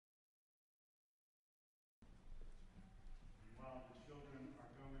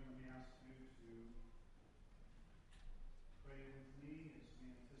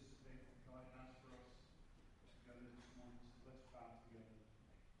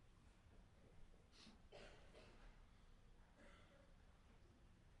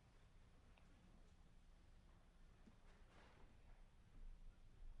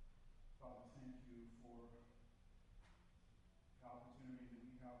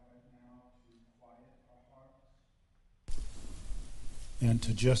and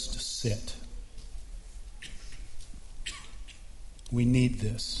to just sit. We need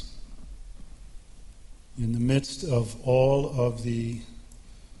this. In the midst of all of the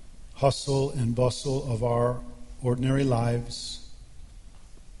hustle and bustle of our ordinary lives,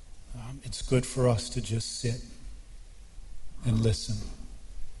 it's good for us to just sit and listen.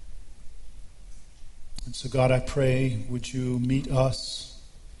 And so, God, I pray, would you meet us?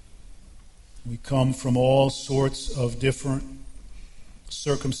 We come from all sorts of different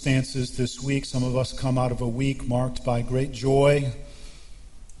circumstances this week. Some of us come out of a week marked by great joy.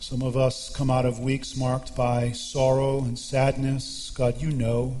 Some of us come out of weeks marked by sorrow and sadness. God, you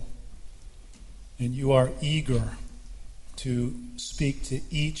know, and you are eager to speak to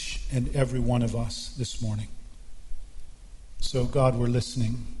each and every one of us this morning. So, God, we're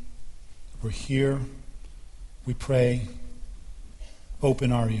listening. We're here. We pray.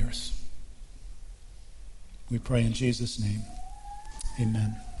 Open our ears. We pray in Jesus' name.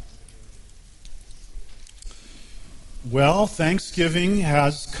 Amen. Well, Thanksgiving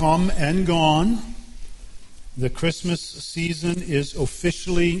has come and gone. The Christmas season is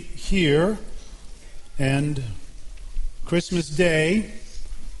officially here, and Christmas Day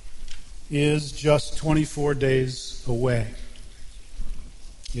is just 24 days away,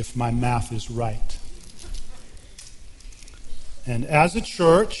 if my math is right. And as a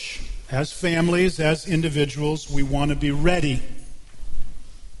church, as families, as individuals, we want to be ready.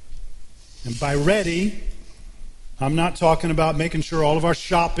 And by ready, I'm not talking about making sure all of our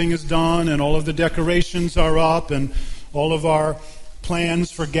shopping is done and all of the decorations are up and all of our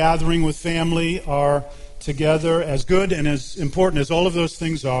plans for gathering with family are together, as good and as important as all of those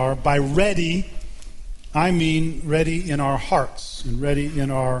things are. By ready, I mean ready in our hearts and ready in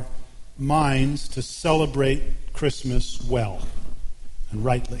our minds to celebrate Christmas well and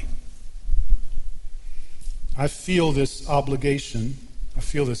rightly. I feel this obligation. I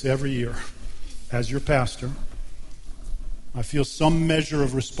feel this every year as your pastor. I feel some measure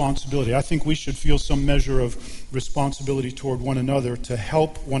of responsibility. I think we should feel some measure of responsibility toward one another to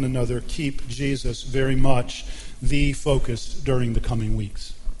help one another keep Jesus very much the focus during the coming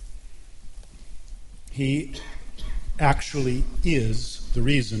weeks. He actually is the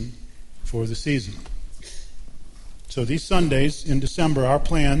reason for the season. So these Sundays in December, our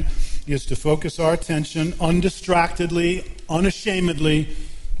plan is to focus our attention undistractedly, unashamedly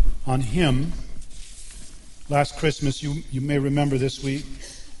on Him. Last Christmas, you may remember this, we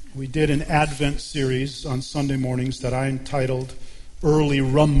did an Advent series on Sunday mornings that I entitled Early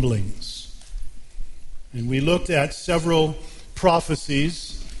Rumblings. And we looked at several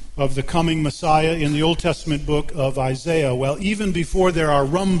prophecies of the coming Messiah in the Old Testament book of Isaiah. Well, even before there are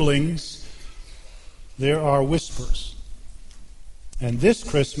rumblings, there are whispers. And this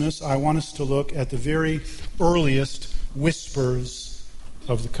Christmas, I want us to look at the very earliest whispers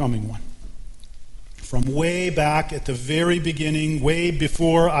of the coming one. From way back at the very beginning, way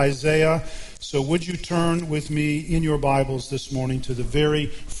before Isaiah. So would you turn with me in your Bibles this morning to the very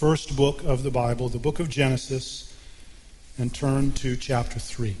first book of the Bible, the book of Genesis, and turn to chapter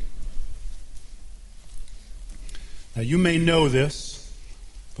 3. Now you may know this,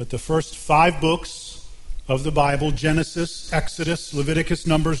 but the first 5 books of the Bible, Genesis, Exodus, Leviticus,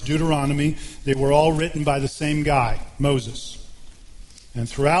 Numbers, Deuteronomy, they were all written by the same guy, Moses. And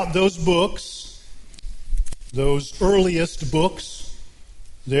throughout those books, those earliest books,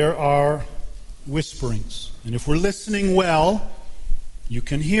 there are whisperings. And if we're listening well, you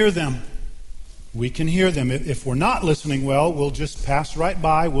can hear them. We can hear them. If we're not listening well, we'll just pass right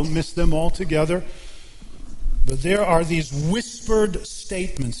by. We'll miss them altogether. But there are these whispered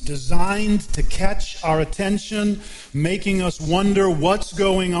statements designed to catch our attention, making us wonder what's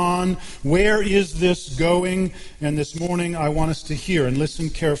going on, where is this going? And this morning I want us to hear and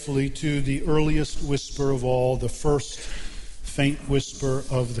listen carefully to the earliest whisper of all, the first faint whisper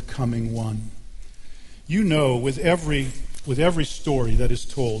of the coming one. You know, with every story that is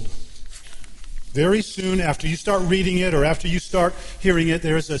told, very soon after you start reading it or after you start hearing it,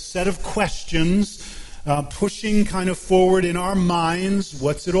 there's a set of questions pushing kind of forward in our minds.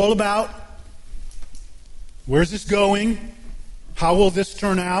 What's it all about? Where's this going? How will this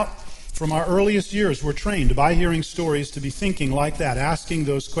turn out? From our earliest years, we're trained by hearing stories to be thinking like that, asking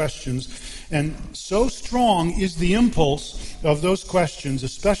those questions. And so strong is the impulse of those questions,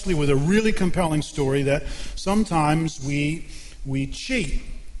 especially with a really compelling story, that sometimes we cheat.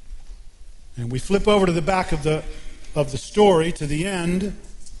 And we flip over to the back of the story, to the end,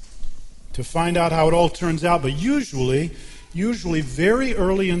 to find out how it all turns out. But usually very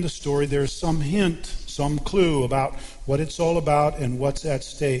early in the story, there's some hint, some clue about what it's all about and what's at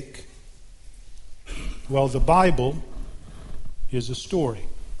stake. Well, the Bible is a story.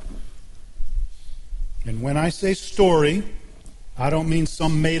 And when I say story, I don't mean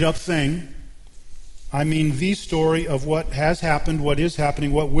some made-up thing. I mean the story of what has happened, what is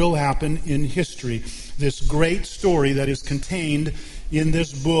happening, what will happen in history. This great story that is contained in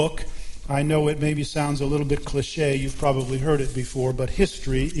this book. I know it maybe sounds a little bit cliche. You've probably heard it before, but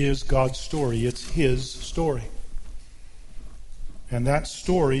history is God's story. It's His story. And that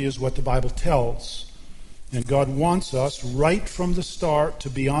story is what the Bible tells. And God wants us right from the start to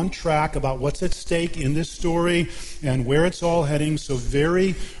be on track about what's at stake in this story and where it's all heading. So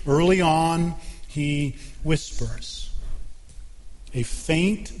very early on, He whispers a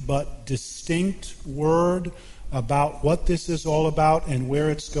faint but distinct word about what this is all about and where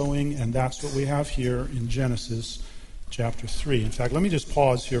it's going, and that's what we have here in Genesis chapter 3. In fact, let me just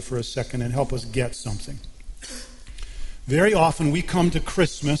pause here for a second and help us get something. Very often we come to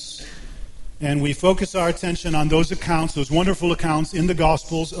Christmas and we focus our attention on those accounts, those wonderful accounts in the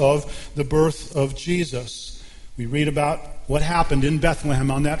Gospels of the birth of Jesus. We read about what happened in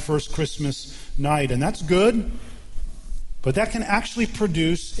Bethlehem on that first Christmas night, and that's good, but that can actually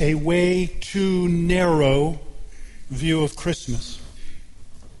produce a way too narrow view of Christmas.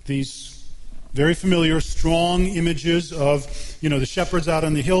 These very familiar, strong images of, the shepherds out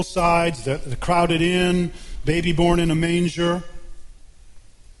on the hillsides, the crowded inn, baby born in a manger.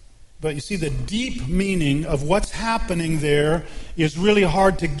 But you see, the deep meaning of what's happening there is really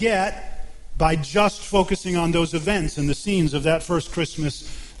hard to get by just focusing on those events and the scenes of that first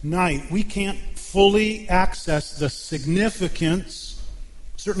Christmas night. We can't fully access the significance,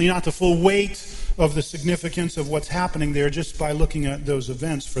 certainly not the full weight of the significance of what's happening there just by looking at those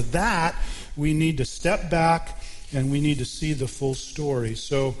events. For that, we need to step back and we need to see the full story.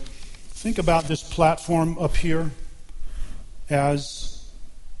 So think about this platform up here as,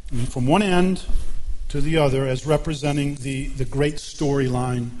 from one end to the other, as representing the great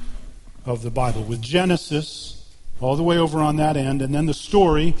storyline of the Bible, with Genesis all the way over on that end, and then the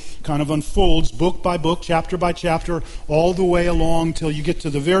story kind of unfolds book by book, chapter by chapter, all the way along till you get to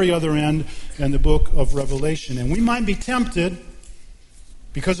the very other end and the book of Revelation. And we might be tempted,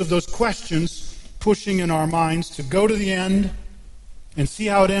 because of those questions pushing in our minds, to go to the end and see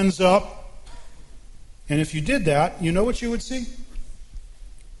how it ends up. And if you did that, you know what you would see?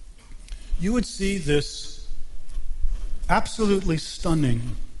 You would see this absolutely stunning,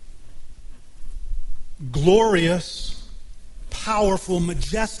 glorious, powerful,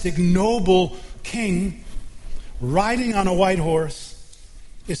 majestic, noble king riding on a white horse,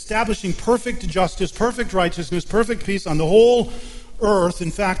 establishing perfect justice, perfect righteousness, perfect peace on the whole earth. In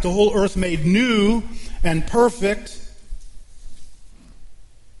fact, the whole earth made new and perfect.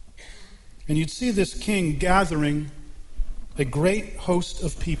 And you'd see this king gathering a great host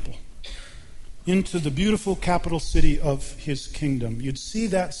of people into the beautiful capital city of his kingdom. You'd see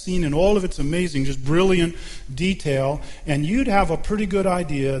that scene in all of its amazing, just brilliant detail, and you'd have a pretty good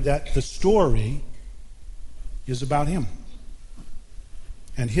idea that the story is about him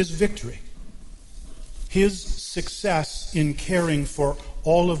and his victory, his success in caring for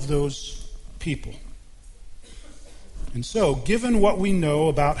all of those people. And so, given what we know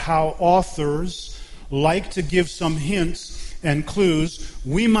about how authors like to give some hints and clues,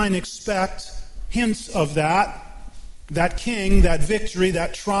 we might expect hints of that king, that victory,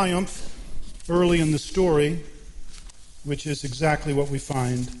 that triumph early in the story, which is exactly what we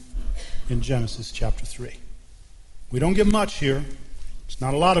find in Genesis chapter 3. We don't get much here. It's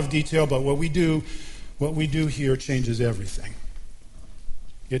not a lot of detail, but what we do here changes everything.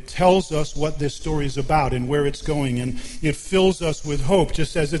 It tells us what this story is about and where it's going, and it fills us with hope,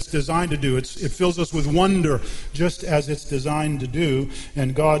 just as it's designed to do. It fills us with wonder, just as it's designed to do,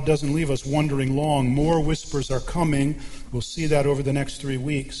 and God doesn't leave us wondering long. More whispers are coming. We'll see that over the next 3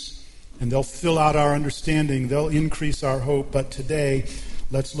 weeks, and they'll fill out our understanding. They'll increase our hope. But today,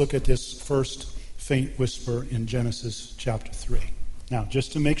 let's look at this first faint whisper in Genesis chapter 3. Now,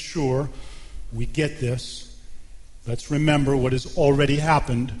 just to make sure we get this, let's remember what has already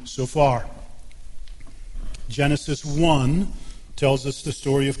happened so far. Genesis 1 tells us the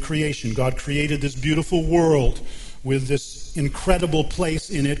story of creation. God created this beautiful world with this incredible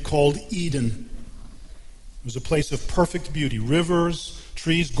place in it called Eden. It was a place of perfect beauty. Rivers,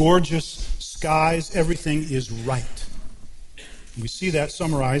 trees, gorgeous skies, everything is right. We see that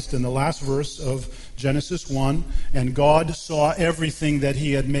summarized in the last verse of Genesis 1. And God saw everything that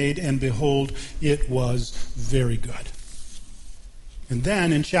he had made, and behold, it was very good. And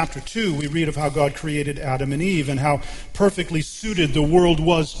then in chapter 2, we read of how God created Adam and Eve and how perfectly suited the world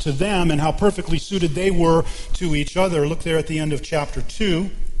was to them and how perfectly suited they were to each other. Look there at the end of chapter 2.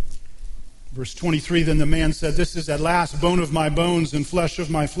 Verse 23, then the man said, this is at last bone of my bones and flesh of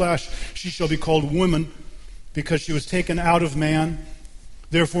my flesh. She shall be called woman, because she was taken out of man.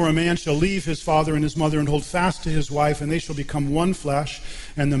 Therefore a man shall leave his father and his mother and hold fast to his wife, and they shall become one flesh.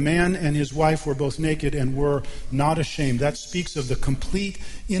 And the man and his wife were both naked and were not ashamed. That speaks of the complete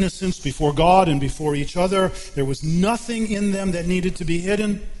innocence before God and before each other. There was nothing in them that needed to be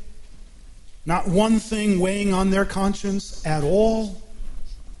hidden. Not one thing weighing on their conscience at all.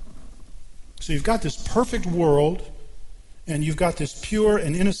 So you've got this perfect world, and you've got this pure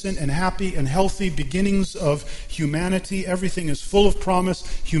and innocent and happy and healthy beginnings of humanity. Everything is full of promise.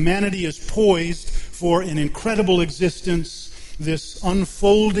 Humanity is poised for an incredible existence, this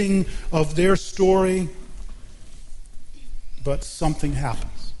unfolding of their story. But something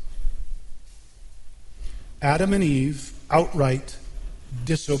happens. Adam and Eve outright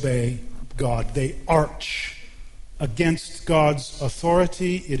disobey God. They arch against God's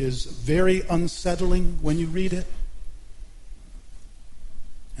authority. It is very unsettling when you read it.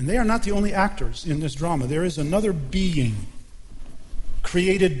 And they are not the only actors in this drama. There is another being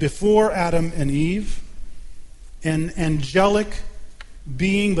created before Adam and Eve, an angelic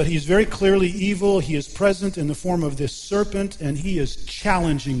being, but he's very clearly evil. He is present in the form of this serpent, and he is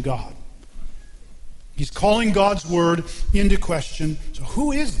challenging God. He's calling God's word into question. So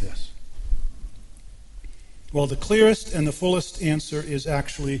who is this? Well, the clearest and the fullest answer is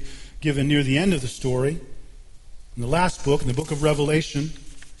actually given near the end of the story. In the last book, in the book of Revelation,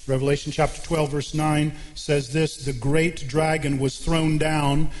 Revelation chapter 12, verse 9 says this, the great dragon was thrown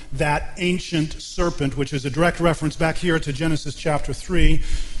down, that ancient serpent, which is a direct reference back here to Genesis chapter 3,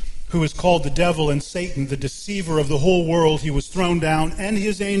 who is called the devil and Satan, the deceiver of the whole world. He was thrown down, and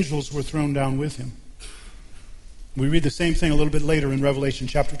his angels were thrown down with him. We read the same thing a little bit later in Revelation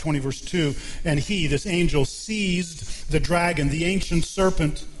chapter 20, verse 2. And he, this angel, seized the dragon, the ancient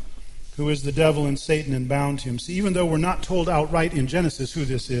serpent, who is the devil and Satan, and bound him. See, even though we're not told outright in Genesis who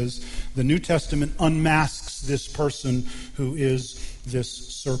this is, the New Testament unmasks this person who is this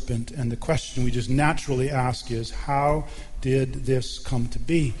serpent. And the question we just naturally ask is, how did this come to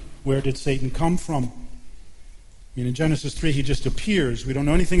be? Where did Satan come from? I mean, in Genesis 3, he just appears. We don't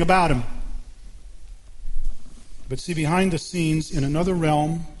know anything about him. But see, behind the scenes, in another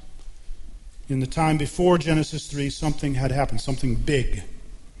realm, in the time before Genesis 3, something had happened, something big.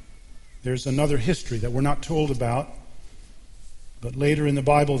 There's another history that we're not told about, but later in the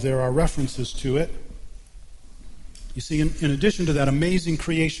Bible there are references to it. You see, in addition to that amazing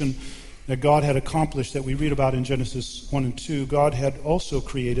creation that God had accomplished that we read about in Genesis 1 and 2, God had also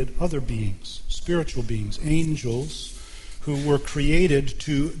created other beings, spiritual beings, angels, who were created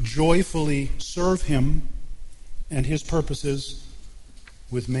to joyfully serve Him and His purposes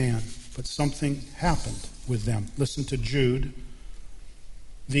with man. But something happened with them. Listen to Jude.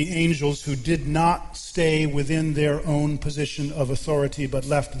 The angels who did not stay within their own position of authority but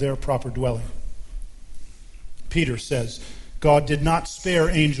left their proper dwelling. Peter says, God did not spare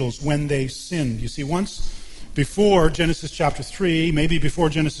angels when they sinned. You see, once before Genesis chapter 3, maybe before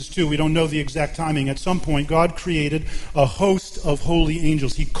Genesis 2, we don't know the exact timing, at some point God created a host of holy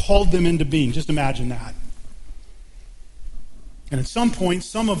angels. He called them into being. Just imagine that. And at some point,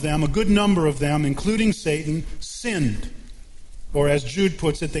 some of them, a good number of them, including Satan, sinned. Or as Jude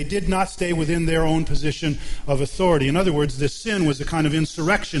puts it, they did not stay within their own position of authority. In other words, this sin was a kind of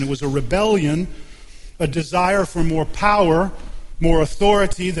insurrection. It was a rebellion, a desire for more power, more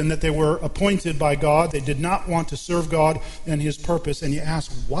authority than that they were appointed by God. They did not want to serve God and His purpose. And you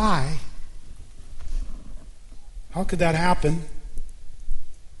ask, why? How could that happen?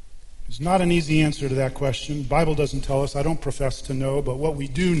 There's not an easy answer to that question. The Bible doesn't tell us. I don't profess to know. But what we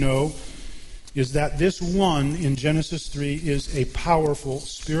do know is that this one in Genesis 3 is a powerful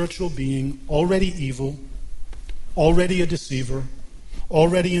spiritual being, already evil, already a deceiver,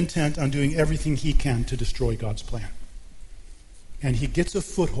 already intent on doing everything he can to destroy God's plan. And he gets a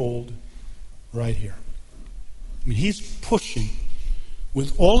foothold right here. I mean, he's pushing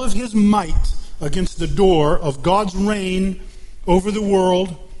with all of his might against the door of God's reign over the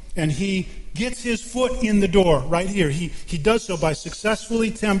world, and he gets his foot in the door right here. He does so by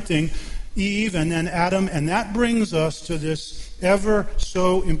successfully tempting Eve and then Adam, and that brings us to this ever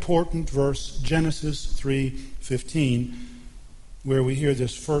so important verse, Genesis 3:15, where we hear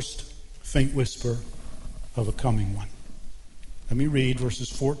this first faint whisper of a coming one. Let me read verses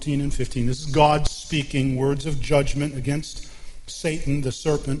 14 and 15. This is God speaking words of judgment against Satan, the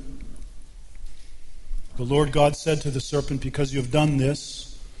serpent. The Lord God said to the serpent, because you have done this,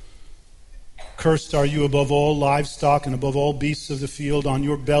 cursed are you above all livestock and above all beasts of the field. On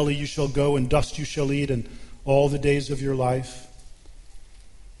your belly you shall go, and dust you shall eat, and all the days of your life.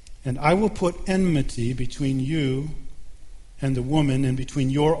 And I will put enmity between you and the woman, and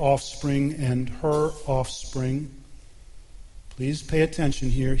between your offspring and her offspring. Please pay attention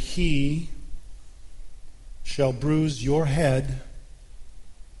here. He shall bruise your head,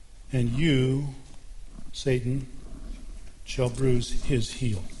 and you, Satan, shall bruise his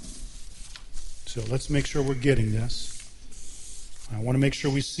heel. So let's make sure we're getting this. I want to make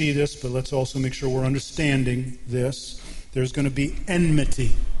sure we see this, but let's also make sure we're understanding this. There's going to be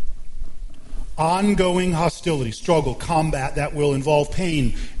enmity. Ongoing hostility, struggle, combat that will involve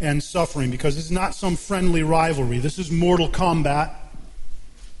pain and suffering, because it's not some friendly rivalry. This is mortal combat.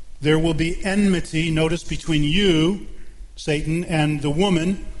 There will be enmity, notice, between you, Satan, and the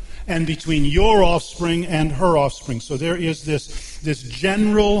woman, and between your offspring and her offspring. So there is this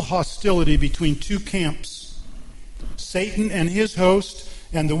general hostility between two camps, Satan and his host,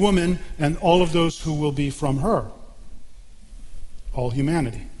 and the woman and all of those who will be from her, all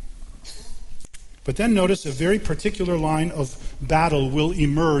humanity. But then notice a very particular line of battle will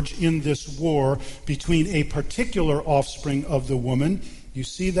emerge in this war between a particular offspring of the woman. You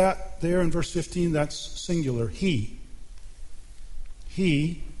see that there in verse 15? That's singular. He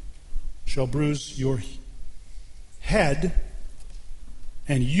shall bruise your head,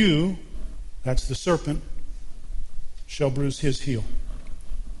 and you, that's the serpent, shall bruise his heel.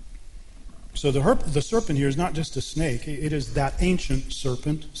 So the serpent here is not just a snake. It is that ancient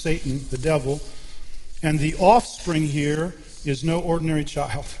serpent, Satan, the devil. And the offspring here is no ordinary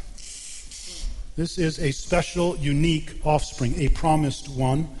child. This is a special, unique offspring, a promised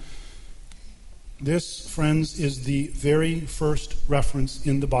one. This, friends, is the very first reference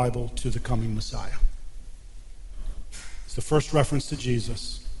in the Bible to the coming Messiah. It's the first reference to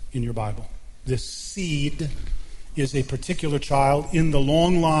Jesus in your Bible. This seed is a particular child in the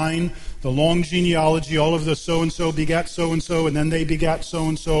long line, the long genealogy. All of the so-and-so begat so-and-so, and then they begat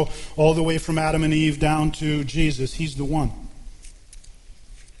so-and-so, all the way from Adam and Eve down to Jesus. He's the one.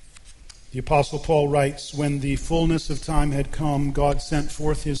 The Apostle Paul writes, when the fullness of time had come, God sent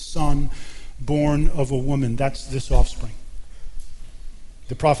forth his Son, born of a woman. That's this offspring.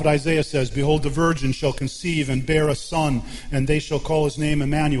 The prophet Isaiah says, behold, the virgin shall conceive and bear a son, and they shall call his name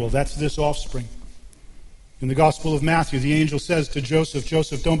Emmanuel. That's this offspring. In the Gospel of Matthew, the angel says to Joseph,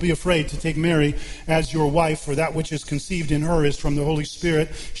 Joseph, don't be afraid to take Mary as your wife, for that which is conceived in her is from the Holy Spirit.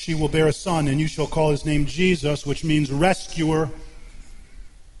 She will bear a son, and you shall call his name Jesus, which means rescuer,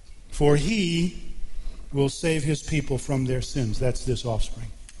 for he will save his people from their sins. That's this offspring.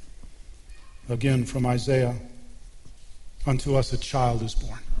 Again, from Isaiah, unto us a child is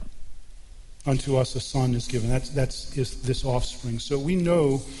born. Unto us a son is given. That's this offspring. So we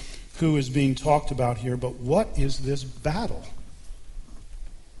know who is being talked about here, but what is this battle?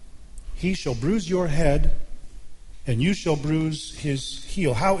 He shall bruise your head, and you shall bruise his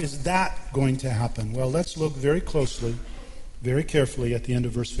heel. How is that going to happen? Well, let's look very closely, very carefully at the end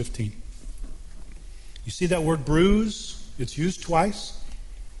of verse 15. You see that word bruise? It's used twice.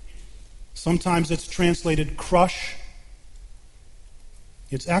 Sometimes it's translated crush.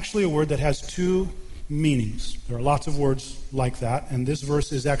 It's actually a word that has two meanings. There are lots of words like that, and this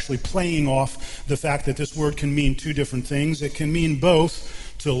verse is actually playing off the fact that this word can mean two different things. It can mean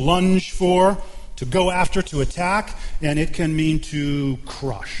both to lunge for, to go after, to attack, and it can mean to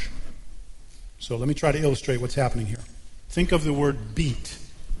crush. So let me try to illustrate what's happening here. Think of the word beat.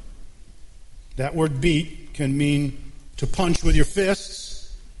 That word beat can mean to punch with your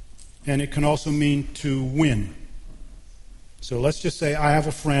fists, and it can also mean to win. So let's just say I have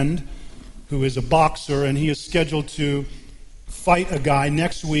a friend who is a boxer, and he is scheduled to fight a guy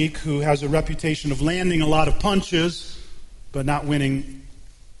next week who has a reputation of landing a lot of punches but not winning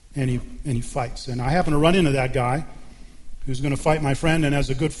any fights. And I happen to run into that guy who's going to fight my friend, and as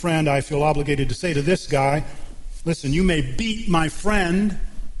a good friend, I feel obligated to say to this guy, listen, you may beat my friend,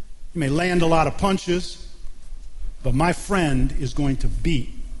 you may land a lot of punches, but my friend is going to beat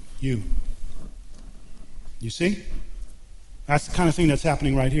you. You see? That's the kind of thing that's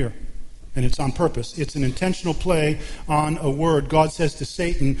happening right here. And it's on purpose. It's an intentional play on a word. God says to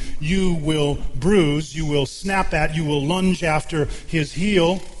Satan, you will bruise, you will snap at, you will lunge after his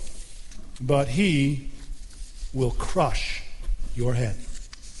heel, but he will crush your head.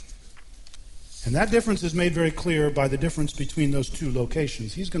 And that difference is made very clear by the difference between those two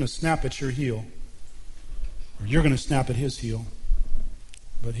locations. He's going to snap at your heel, or you're going to snap at his heel,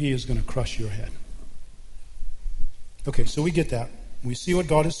 but he is going to crush your head. Okay, so we get that. We see what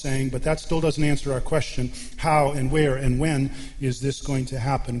God is saying, but that still doesn't answer our question, how and where and when is this going to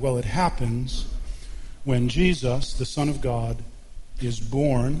happen? Well, it happens when Jesus, the Son of God, is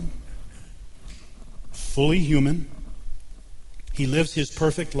born fully human, He lives his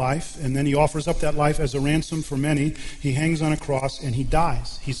perfect life, and then he offers up that life as a ransom for many. He hangs on a cross, and he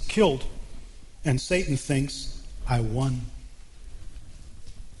dies. He's killed. And Satan thinks, I won.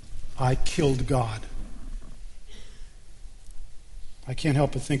 I killed God. I can't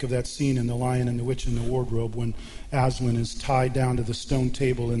help but think of that scene in The Lion and the Witch in the Wardrobe when Aslan is tied down to the stone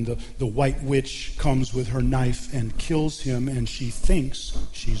table and the white witch comes with her knife and kills him, and she thinks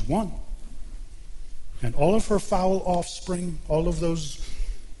she's won. And all of her foul offspring, all of those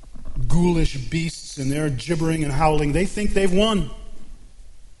ghoulish beasts, and they're gibbering and howling, they think they've won.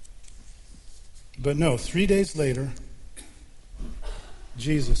 But no, 3 days later,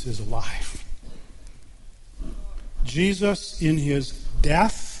 Jesus is alive. Jesus, in his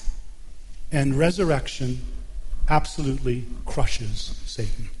death and resurrection, absolutely crushes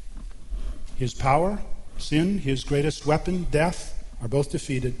Satan. His power, sin, his greatest weapon, death, are both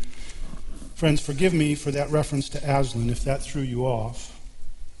defeated. Friends, forgive me for that reference to Aslan if that threw you off,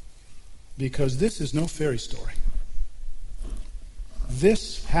 because this is no fairy story.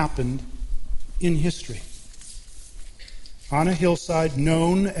 This happened in history. On a hillside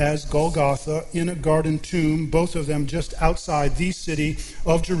known as Golgotha, in a garden tomb, both of them just outside the city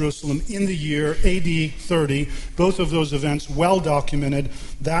of Jerusalem in the year AD 30. Both of those events well documented.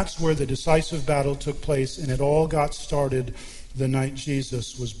 That's where the decisive battle took place, and it all got started the night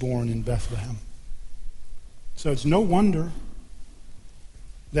Jesus was born in Bethlehem. So it's no wonder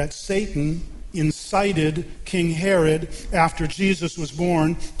that Satan incited King Herod after Jesus was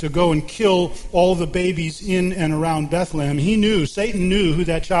born to go and kill all the babies in and around Bethlehem. Satan knew who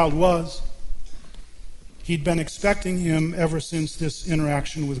that child was. He'd been expecting him ever since this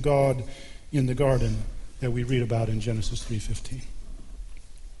interaction with God in the garden that we read about in Genesis 3:15.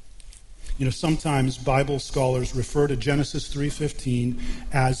 Sometimes Bible scholars refer to Genesis 3:15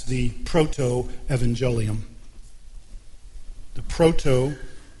 as the proto-evangelium. The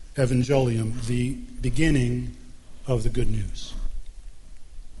proto-evangelium, the beginning of the good news.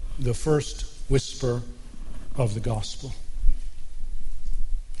 The first whisper of the gospel.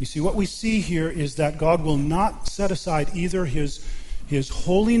 You see, what we see here is that God will not set aside either his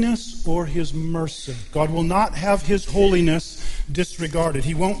holiness or his mercy. God will not have his holiness disregarded.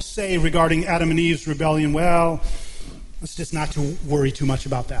 He won't say regarding Adam and Eve's rebellion, well, let's just not to worry too much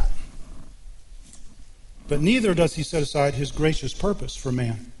about that. But neither does he set aside his gracious purpose for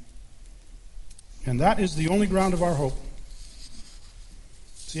man. And that is the only ground of our hope.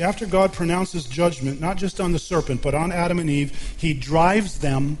 See, after God pronounces judgment, not just on the serpent, but on Adam and Eve, he drives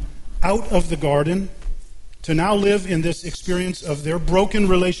them out of the garden to now live in this experience of their broken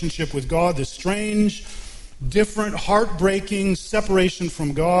relationship with God, this strange, different, heartbreaking separation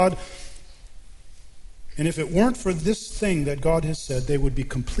from God. And if it weren't for this thing that God has said, they would be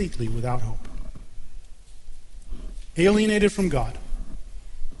completely without hope. Alienated from God.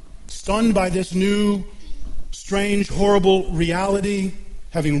 Stunned by this new, strange, horrible reality,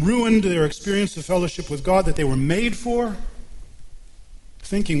 having ruined their experience of fellowship with God that they were made for,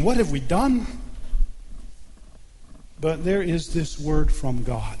 thinking, what have we done? But there is this word from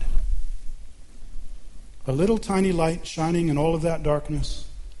God. A little tiny light shining in all of that darkness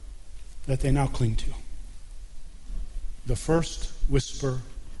that they now cling to. The first whisper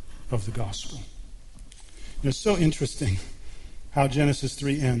of the gospel. And it's so interesting how Genesis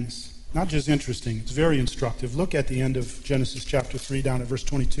 3 ends. Not just interesting, it's very instructive. Look at the end of Genesis chapter 3 down at verse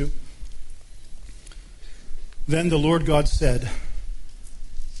 22. Then the Lord God said,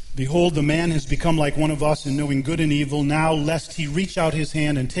 Behold, the man has become like one of us in knowing good and evil. Now, lest he reach out his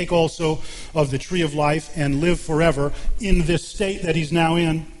hand and take also of the tree of life and live forever in this state that he's now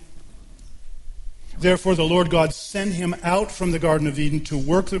in. Therefore, the Lord God sent him out from the Garden of Eden to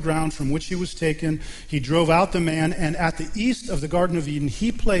work the ground from which he was taken. He drove out the man, and at the east of the Garden of Eden,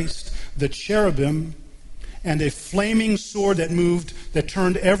 he placed the cherubim and a flaming sword that moved, that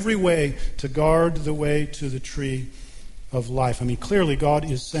turned every way to guard the way to the tree of life. I mean, clearly God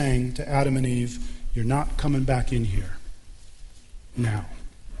is saying to Adam and Eve, you're not coming back in here now.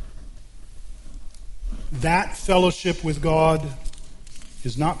 That fellowship with God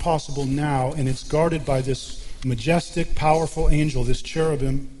is not possible now, and it's guarded by this majestic, powerful angel, this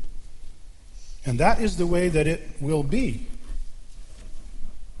cherubim. And that is the way that it will be.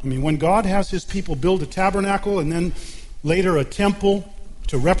 I mean, when God has his people build a tabernacle and then later a temple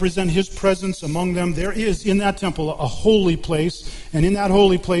to represent his presence among them, there is in that temple a holy place. And in that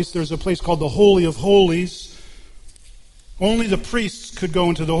holy place, there's a place called the Holy of Holies. Only the priests could go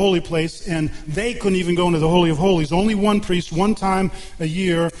into the holy place, and they couldn't even go into the Holy of Holies. Only one priest, one time a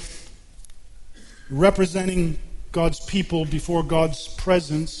year, representing God's people before God's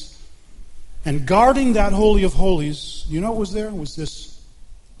presence. And guarding that Holy of Holies, you know what was there? It was this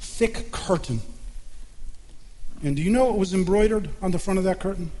thick curtain. And do you know what was embroidered on the front of that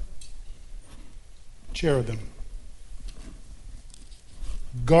curtain? Cherubim.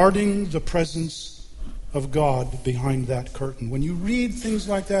 Guarding the presence of God behind that curtain. When you read things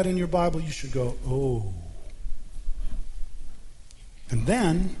like that in your Bible, you should go, oh. And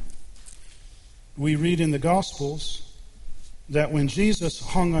then we read in the Gospels that when Jesus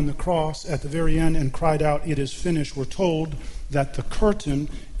hung on the cross at the very end and cried out, "It is finished," we're told that the curtain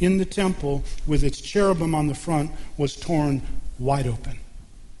in the temple with its cherubim on the front was torn wide open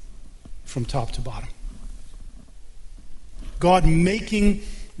from top to bottom. God making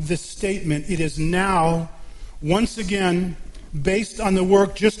this statement, it is now, once again, based on the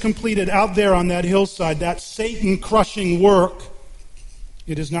work just completed out there on that hillside, that Satan-crushing work,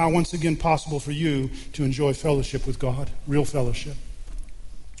 it is now once again possible for you to enjoy fellowship with God, real fellowship.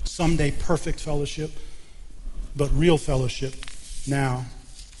 Someday perfect fellowship, but real fellowship now.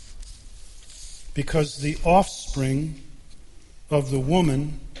 Because the offspring of the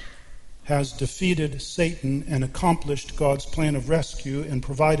woman has defeated Satan and accomplished God's plan of rescue and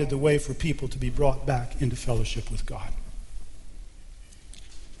provided the way for people to be brought back into fellowship with God.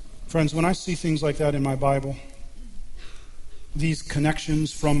 Friends, when I see things like that in my Bible, these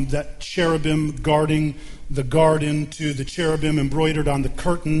connections from that cherubim guarding the garden to the cherubim embroidered on the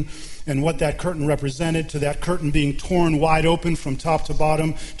curtain and what that curtain represented, to that curtain being torn wide open from top to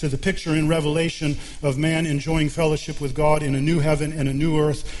bottom, to the picture in Revelation of man enjoying fellowship with God in a new heaven and a new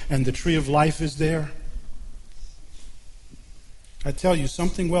earth, and the tree of life is there. I tell you,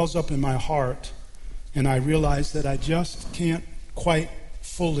 something wells up in my heart, and I realize that I just can't quite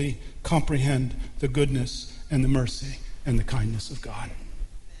fully comprehend the goodness and the mercy and the kindness of God.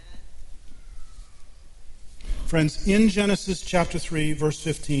 Friends, in Genesis chapter 3, verse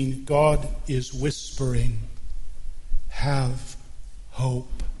 15, God is whispering, have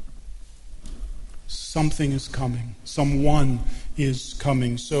hope. Something is coming. Someone is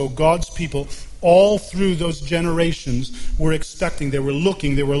coming. So God's people, all through those generations, were expecting, they were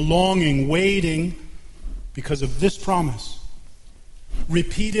looking, they were longing, waiting, because of this promise.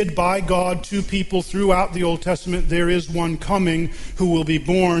 Repeated by God to people throughout the Old Testament, there is one coming who will be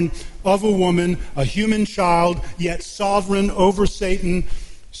born of a woman, a human child, yet sovereign over Satan.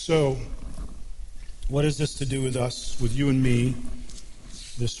 So, what is this to do with us, with you and me,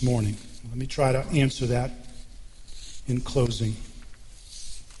 this morning? Let me try to answer that in closing.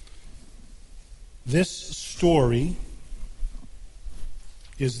 This story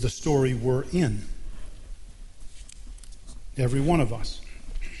is the story we're in. Every one of us,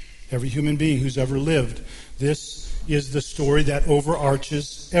 every human being who's ever lived. This is the story that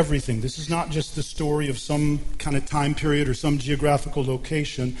overarches everything. This is not just the story of some kind of time period or some geographical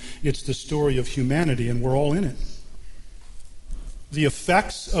location. It's the story of humanity, and we're all in it. The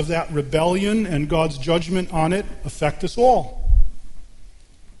effects of that rebellion and God's judgment on it affect us all.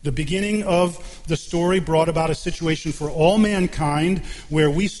 The beginning of the story brought about a situation for all mankind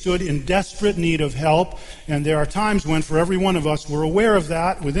where we stood in desperate need of help, and there are times when, for every one of us, we're aware of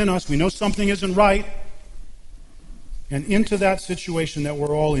that within us. We know something isn't right. And into that situation that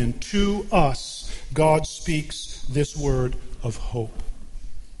we're all in, to us, God speaks this word of hope.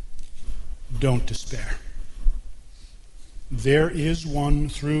 Don't despair. There is one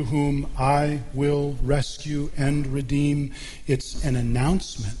through whom I will rescue and redeem. It's an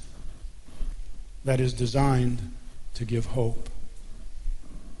announcement that is designed to give hope.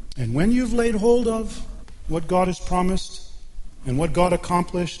 And when you've laid hold of what God has promised and what God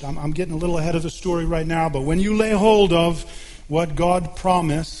accomplished, I'm getting a little ahead of the story right now, but when you lay hold of what God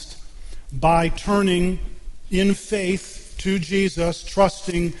promised by turning in faith to Jesus,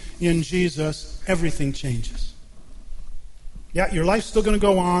 trusting in Jesus, everything changes. Yeah, your life's still going to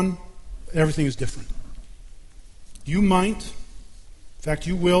go on. Everything is different. You might, in fact,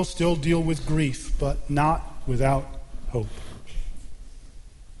 you will still deal with grief, but not without hope.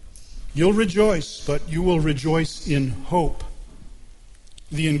 You'll rejoice, but you will rejoice in hope.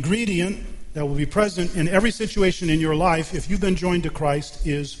 The ingredient that will be present in every situation in your life, if you've been joined to Christ,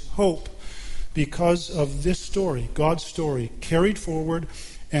 is hope. Because of this story, God's story, carried forward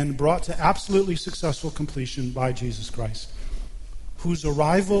and brought to absolutely successful completion by Jesus Christ, whose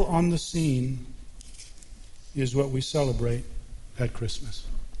arrival on the scene is what we celebrate at Christmas.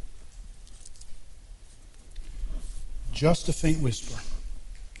 Just a faint whisper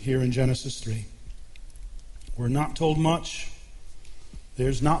here in Genesis 3. We're not told much.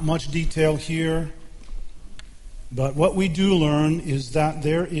 There's not much detail here. But what we do learn is that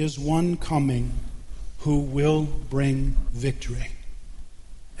there is one coming who will bring victory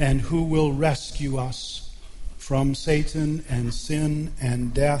and who will rescue us from Satan and sin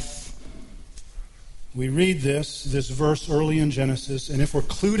and death. We read this verse early in Genesis, and if we're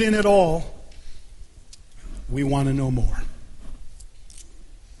clued in at all, we want to know more.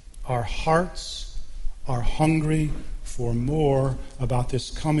 Our hearts are hungry for more about this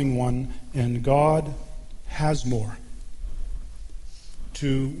coming one, and God has more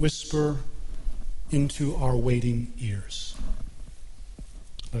to whisper into our waiting ears.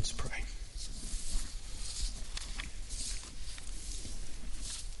 Let's pray.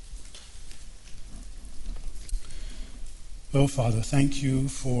 Oh, Father, thank you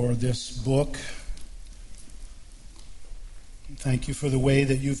for this book. Thank you for the way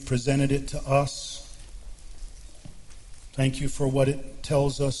that you've presented it to us. Thank you for what it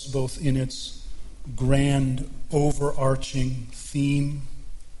tells us both in its grand, overarching theme.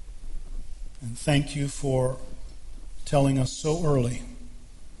 And thank you for telling us so early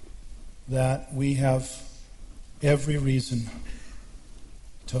that we have every reason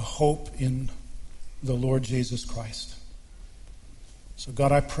to hope in the Lord Jesus Christ. So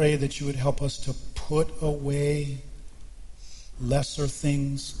God, I pray that you would help us to put away lesser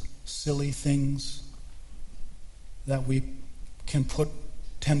things, silly things that we tend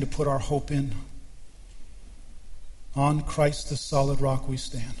to put our hope in. On Christ, the solid rock, we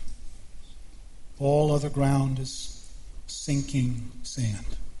stand. All other ground is sinking sand.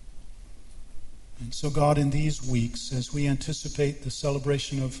 And so God, in these weeks, as we anticipate the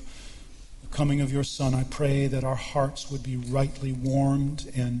celebration of coming of your Son, I pray that our hearts would be rightly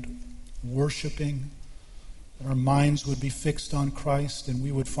warmed and worshiping, that our minds would be fixed on Christ, and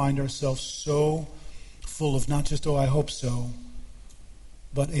we would find ourselves so full of not just, oh, I hope so,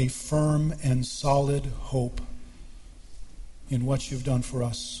 but a firm and solid hope in what you've done for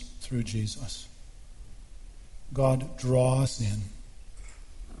us through Jesus. God, draw us in.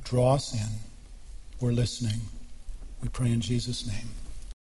 Draw us in. We're listening. We pray in Jesus' name.